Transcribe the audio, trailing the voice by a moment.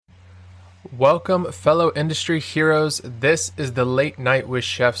Welcome, fellow industry heroes. This is the Late Night with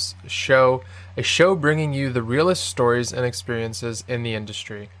Chefs show, a show bringing you the realest stories and experiences in the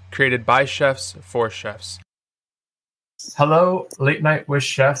industry, created by chefs for chefs. Hello, Late Night with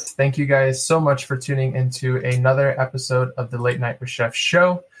Chefs. Thank you guys so much for tuning into another episode of the Late Night with Chefs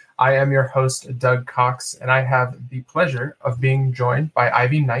show. I am your host, Doug Cox, and I have the pleasure of being joined by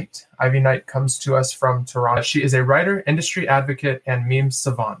Ivy Knight. Ivy Knight comes to us from Toronto. She is a writer, industry advocate, and meme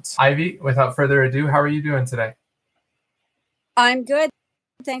savant. Ivy, without further ado, how are you doing today? I'm good.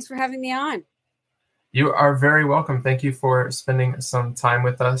 Thanks for having me on. You are very welcome. Thank you for spending some time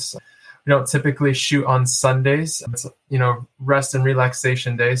with us. We don't typically shoot on Sundays. It's, rest and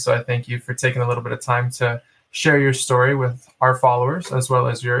relaxation day. So I thank you for taking a little bit of time to share your story with our followers as well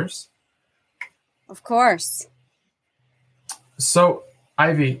as yours. Of course. So,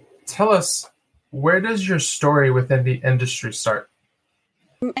 Ivy, tell us, where does your story within the industry start?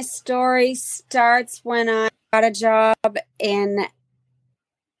 My story starts when I got a job in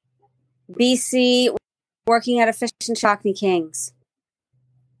BC working at a fish and Shockney Kings.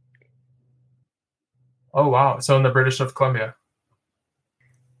 Oh, wow. So in the British of Columbia.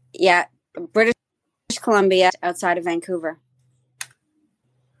 Yeah, British Columbia, outside of Vancouver.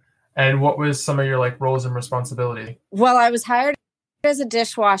 And what was some of your roles and responsibility? Well, I was hired as a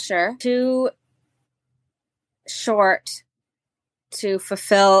dishwasher, too short to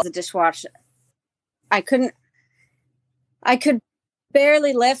fulfill the dishwasher. I could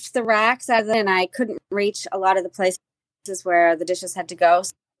barely lift the racks and I couldn't reach a lot of the places where the dishes had to go.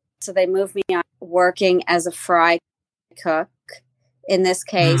 So they moved me on working as a fry cook. In this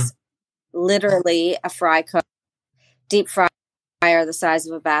case, literally a fry cook, deep fryer the size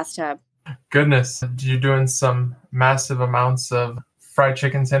of a bathtub. Goodness. You're doing some massive amounts of fried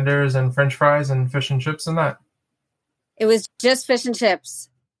chicken tenders and French fries and fish and chips and that? It was just fish and chips.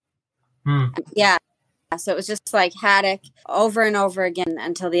 Yeah. So it was just like haddock over and over again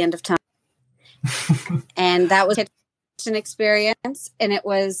until the end of time. And that was a kitchen experience. And it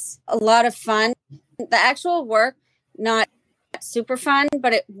was a lot of fun. The actual work, not super fun,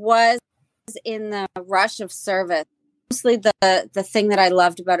 but it was in the rush of service. Mostly the thing that I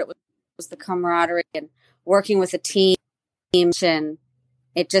loved about it was the camaraderie and working with a team, and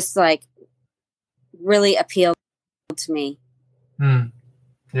it just really appealed to me.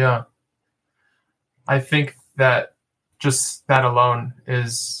 Yeah. I think that just that alone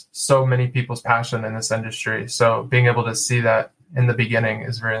is so many people's passion in this industry. So being able to see that in the beginning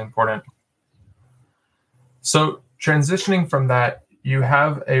is very important. So transitioning from that, you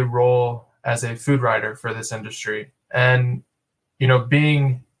have a role as a food writer for this industry. And,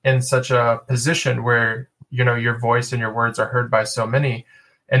 being in such a position where, your voice and your words are heard by so many,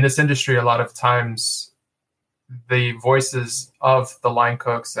 in this industry, a lot of times the voices of the line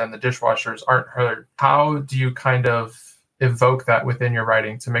cooks and the dishwashers aren't heard. How do you kind of evoke that within your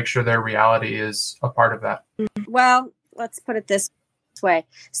writing to make sure their reality is a part of that? Well, let's put it this way.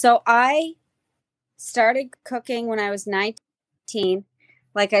 So I started cooking when I was 19,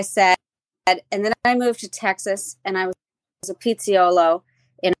 like I said, and then I moved to Texas and I was a pizziolo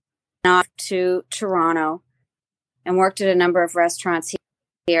off to Toronto and worked at a number of restaurants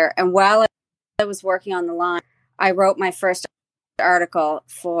here. And while I was working on the line, I wrote my first article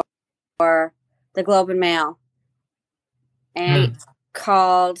for the Globe and Mail, and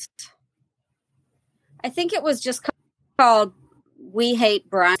called, I think it was just called "We Hate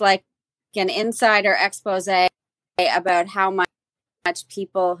Brunch," like an insider expose about how much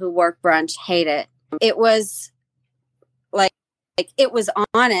people who work brunch hate it. It was it was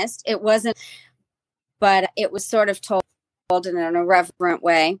honest. It wasn't, but it was sort of told in an irreverent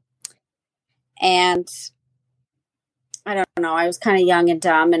way. And I don't know, I was kind of young and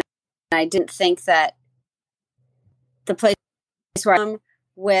dumb, and I didn't think that the place where I'm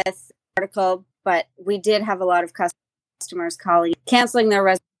with the article, but we did have a lot of customers canceling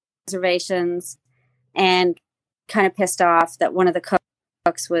their reservations, and kind of pissed off that one of the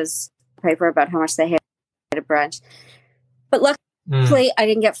cooks was paper about how much they hated brunch. But luckily, I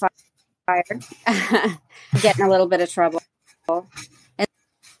didn't get fired. Getting a little bit of trouble. And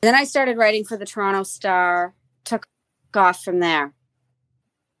then I started writing for the Toronto Star, took off from there.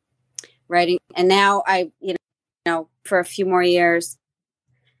 Writing, and now I, for a few more years,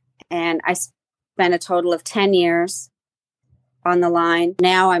 and I spent a total of 10 years on the line.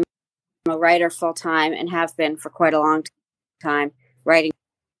 Now I'm a writer full time and have been for quite a long time, writing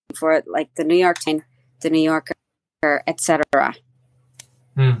for the New York Times, the New Yorker, etc.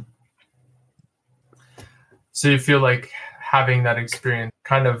 So you feel like having that experience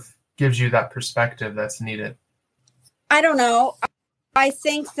kind of gives you that perspective that's needed? I don't know. I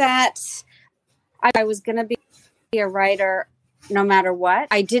think that I was going to be a writer no matter what.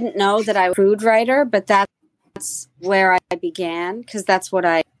 I didn't know that I was a food writer, but that's where I began because that's what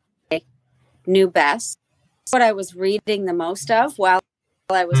I knew best. What I was reading the most of while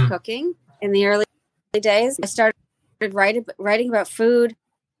I was cooking in the early days. I started writing about food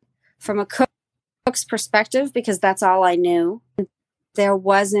from a cook's perspective because that's all I knew. There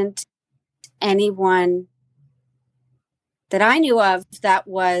wasn't anyone that I knew of that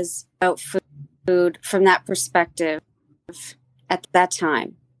was about food from that perspective at that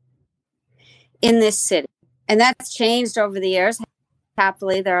time in this city. And that's changed over the years.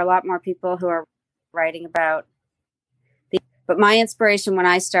 Happily, there are a lot more people who are writing about but my inspiration when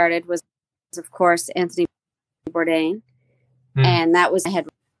I started was, of course, Anthony Bourdain. And that was, I had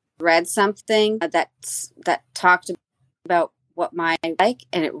read something that talked about what my like,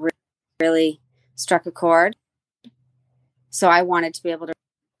 and it really struck a chord. So I wanted to be able to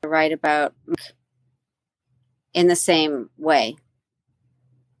write about in the same way.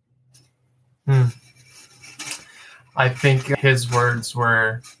 I think his words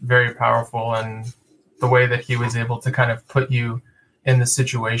were very powerful, and the way that he was able to kind of put you in the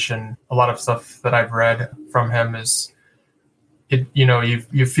situation. A lot of stuff that I've read from him is,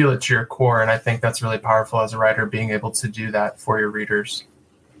 you feel it to your core, and I think that's really powerful as a writer, being able to do that for your readers.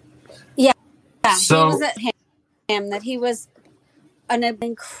 Yeah. So, he was at him that he was an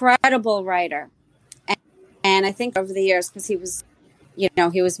incredible writer, and I think over the years, because he was,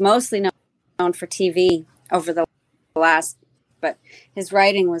 he was mostly known for TV over the last, but his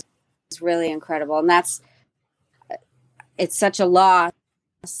writing was really incredible, and it's such a loss,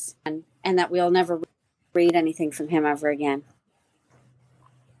 and that we'll never read anything from him ever again.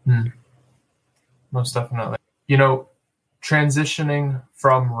 Most definitely. Transitioning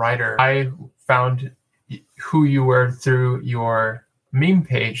from writer, I found who you were through your meme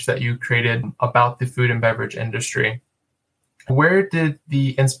page that you created about the food and beverage industry. Where did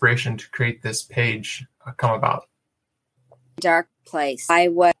the inspiration to create this page come about? Dark place. I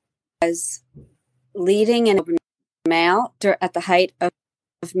was leading an open mail at the height of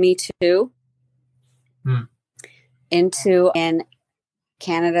Me Too in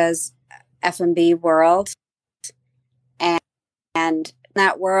Canada's F&B world, and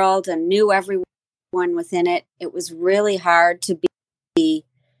that world, and knew everyone within it. It was really hard to be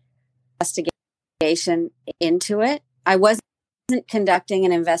investigation into it. I wasn't conducting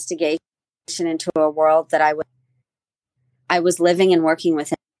an investigation into a world that I was living and working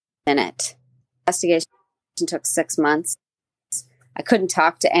within it. Investigation took 6 months. I couldn't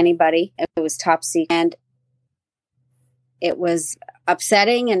talk to anybody. It was top secret, and it was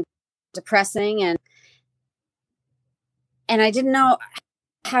upsetting and depressing, and I didn't know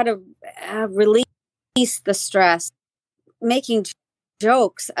how to release the stress. Making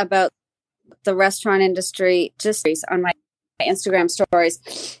jokes about the restaurant industry just on my Instagram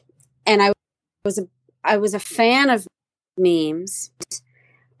stories, and I was a fan of memes.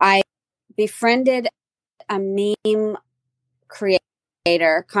 I befriended a meme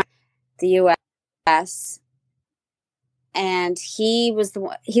creator, the U.S., and he was the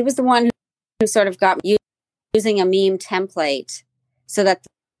one who sort of got me using a meme template so that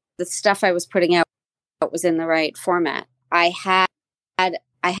the stuff I was putting out was in the right format. I had an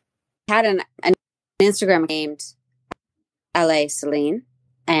Instagram named LA Celine,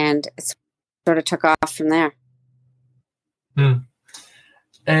 and it sort of took off from there.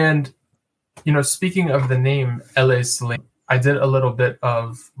 And speaking of the name LA Celine, I did a little bit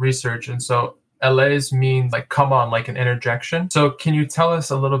of research, and so LA's means like come on, like an interjection. So can you tell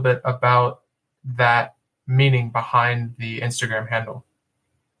us a little bit about that meaning behind the Instagram handle?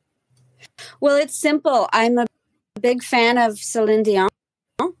 Well, it's simple. I'm a big fan of Celine Dion.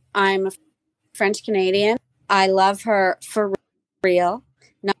 I'm a French Canadian. I love her for real,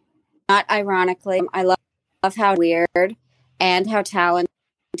 not ironically. I love how weird and how talented,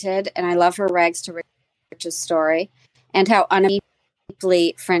 and I love her rags to riches story, and how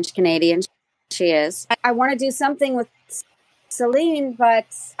undeeply French Canadian she is. I want to do something with Celine, but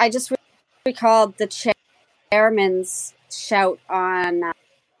I just recalled the chairman's shout on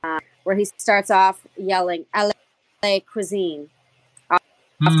where he starts off yelling LA cuisine off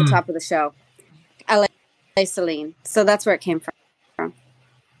the top of the show. LA Celine. So that's where it came from.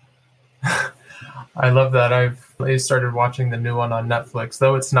 I love that. I've started watching the new one on Netflix,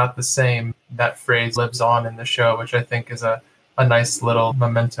 though it's not the same. That phrase lives on in the show, which I think is a nice little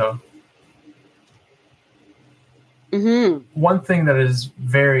memento. One thing that is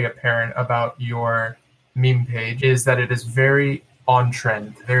very apparent about your meme page is that it is very on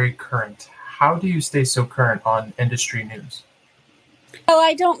trend, very current. How do you stay so current on industry news? Well,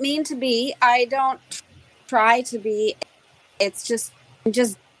 I don't mean to be. I don't try to be. It's just I'm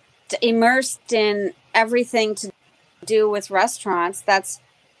just immersed in everything to do with restaurants. That's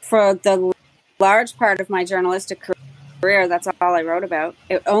for the large part of my journalistic career. That's all I wrote about.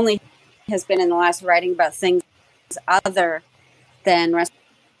 It only has been in the last writing about things other than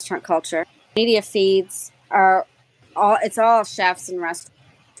restaurant culture. Media feeds are it's all chefs and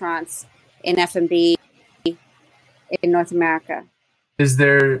restaurants in F&B in North America. Is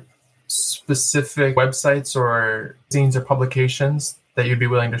there specific websites or zines or publications that you'd be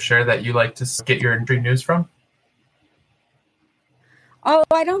willing to share that you like to get your industry news from? Oh,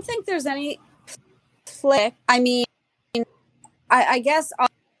 I don't think there's any flick. I mean, I guess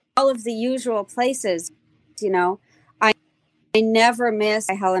all of the usual places, I never miss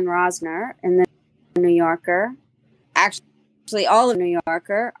Helen Rosner in the New Yorker. Actually, all of New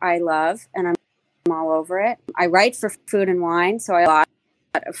Yorker I love, and I'm all over it. I write for Food and Wine, so I lot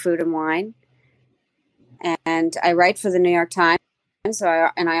of Food and Wine, and I write for the New York Times. So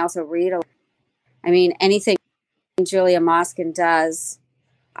I also read. I mean, anything Julia Moskin does,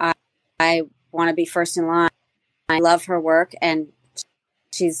 I want to be first in line. I love her work, and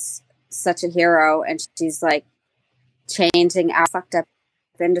she's such a hero, and she's like changing our fucked up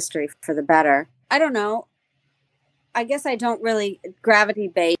industry for the better. I don't know. I guess I don't really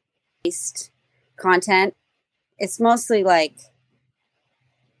gravity-based content. It's mostly like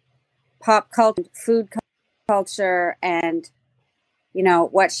pop culture, food culture, and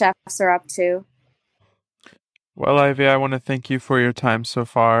what chefs are up to. Well, Ivy, I want to thank you for your time so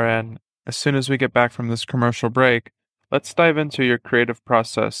far, and as soon as we get back from this commercial break, let's dive into your creative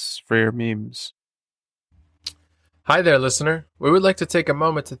process for your memes. Hi there, listener. We would like to take a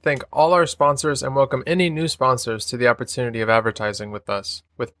moment to thank all our sponsors and welcome any new sponsors to the opportunity of advertising with us.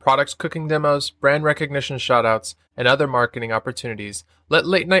 With products cooking demos, brand recognition shoutouts, and other marketing opportunities, let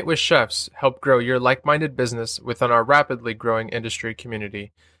Late Night with Chefs help grow your like-minded business within our rapidly growing industry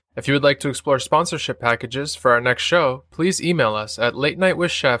community. If you would like to explore sponsorship packages for our next show, please email us at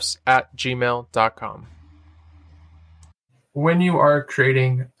latenightwithchefs@gmail.com. When you are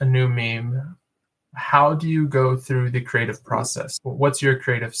creating a new meme, how do you go through the creative process? What's your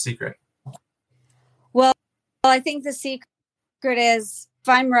creative secret? Well, I think the secret is if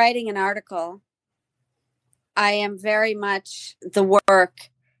I'm writing an article, I am very much the work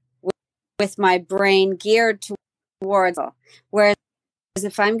with my brain geared towards it. Whereas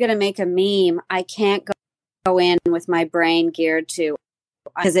if I'm going to make a meme, I can't go in with my brain geared to,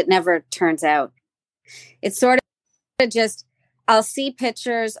 because it never turns out. It's sort of just, I'll see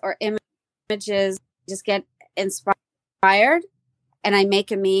pictures or images, just get inspired, and I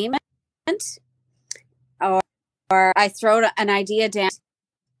make a meme, or I throw an idea down.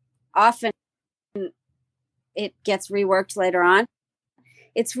 Often it gets reworked later on.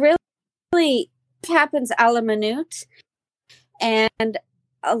 It's really happens a la minute. And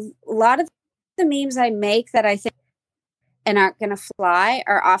a lot of the memes I make that I think and aren't going to fly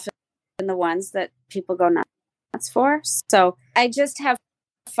are often the ones that people go nuts for. So I just have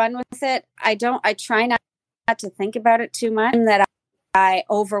fun with it. I try not to think about it too much. And that I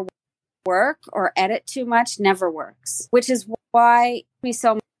overwork or edit too much never works, which is why me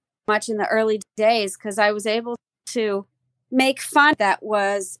so much in the early days, because I was able to make fun that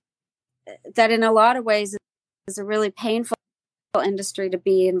in a lot of ways is a really painful industry to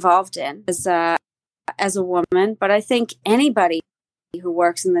be involved in as a woman, but I think anybody who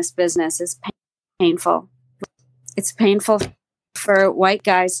works in this business is painful. It's painful for white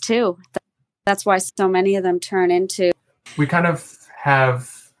guys too. That's why so many of them turn into. We kind of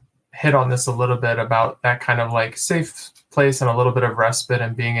have hit on this a little bit about that kind of like safe place and a little bit of respite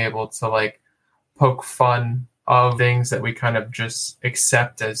and being able to like poke fun of things that we kind of just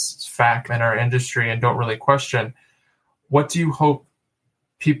accept as fact in our industry and don't really question. What do you hope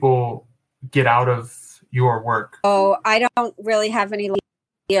people get out of your work? Oh, I don't really have any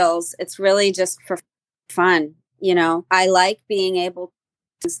deals. It's really just for fun. I like being able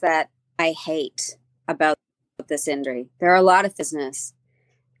to do that I hate about this industry. There are a lot of business.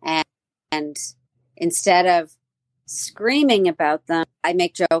 And instead of screaming about them, I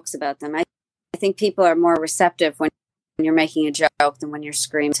make jokes about them. I think people are more receptive when you're making a joke than when you're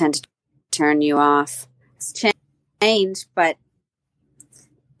screaming. Tend to turn you off. It's change, but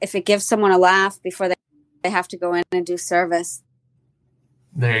if it gives someone a laugh before they have to go in and do service.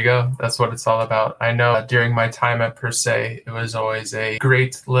 There you go. That's what it's all about. I know during my time at Per Se, it was always a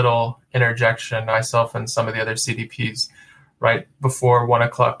great little interjection. Myself and some of the other CDPs, right before 1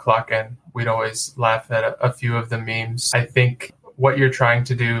 o'clock clock in, we'd always laugh at a few of the memes. I think what you're trying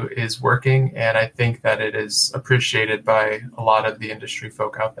to do is working, and I think that it is appreciated by a lot of the industry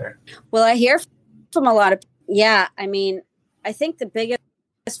folk out there. Well, I hear from a lot of, I mean, I think the biggest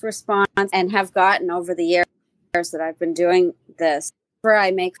response and have gotten over the years that I've been doing this, where I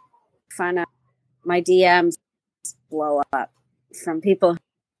make fun of my DMs blow up from people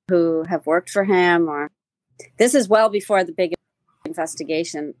who have worked for him, or this is well before the big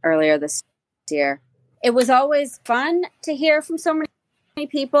investigation earlier this year. It was always fun to hear from so many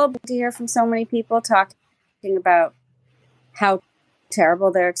people, talking about how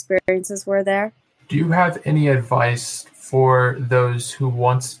terrible their experiences were there. Do you have any advice for those who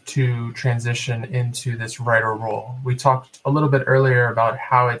want to transition into this writer role? We talked a little bit earlier about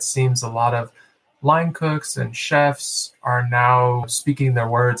how it seems a lot of line cooks and chefs are now speaking their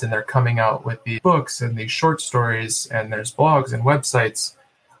words, and they're coming out with the books and these short stories, and there's blogs and websites.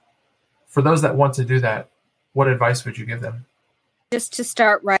 For those that want to do that, what advice would you give them? Just to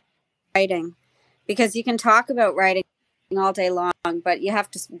start writing, because you can talk about writing all day long, but you have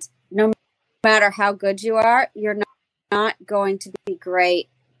to, no matter how good you are, you're not going to be great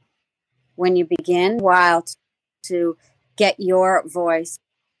when you begin, while to get your voice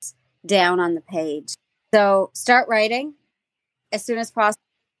down on the page. So start writing as soon as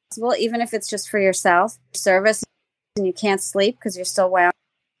possible, even if it's just for yourself, service, and you can't sleep because you're still wound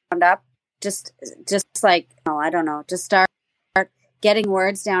up. Just like, I don't know, just start getting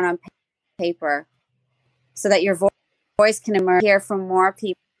words down on paper so that your voice can emerge, hear from more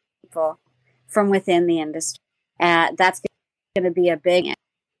people from within the industry. That's going to be a big,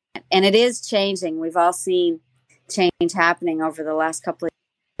 and it is changing. We've all seen change happening over the last couple of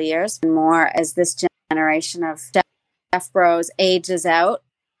years, and more as this generation of chef bros ages out,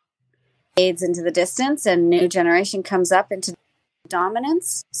 fades into the distance, and new generation comes up into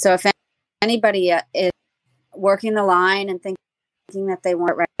dominance. So if anybody is working the line and thinking that they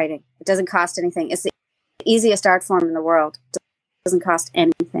weren't writing, it doesn't cost anything. It's the easiest art form in the world. It doesn't cost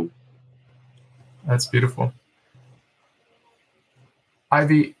anything. That's beautiful.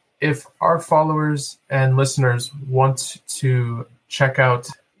 Ivy, if our followers and listeners want to check out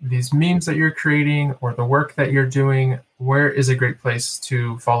these memes that you're creating or the work that you're doing, where is a great place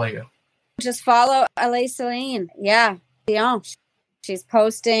to follow you? Just follow Alain-Céline. Yeah. She's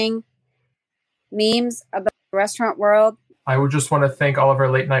posting memes about the restaurant world. I would just want to thank all of our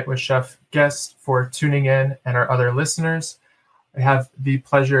Late Night with Chef guests for tuning in, and our other listeners. I have the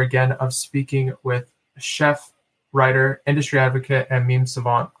pleasure again of speaking with chef, writer, industry advocate, and meme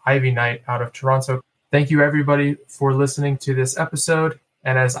savant Ivy Knight out of Toronto. Thank you, everybody, for listening to this episode.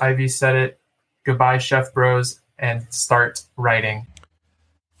 And as Ivy said it, goodbye, chef bros, and start writing.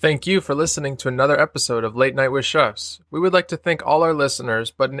 Thank you for listening to another episode of Late Night with Chefs. We would like to thank all our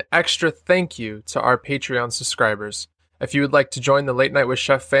listeners, but an extra thank you to our Patreon subscribers. If you would like to join the Late Night with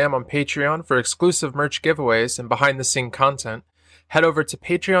Chef fam on Patreon for exclusive merch giveaways and behind-the-scene content, head over to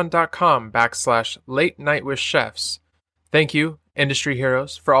patreon.com/Late Night with Chefs. Thank you, industry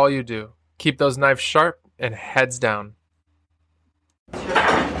heroes, for all you do. Keep those knives sharp and heads down.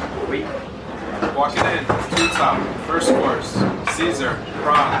 Wait. Walking in, two top, first course, Caesar,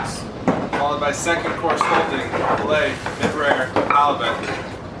 prawns, followed by second course holding, filet, mid-rare,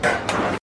 halibut.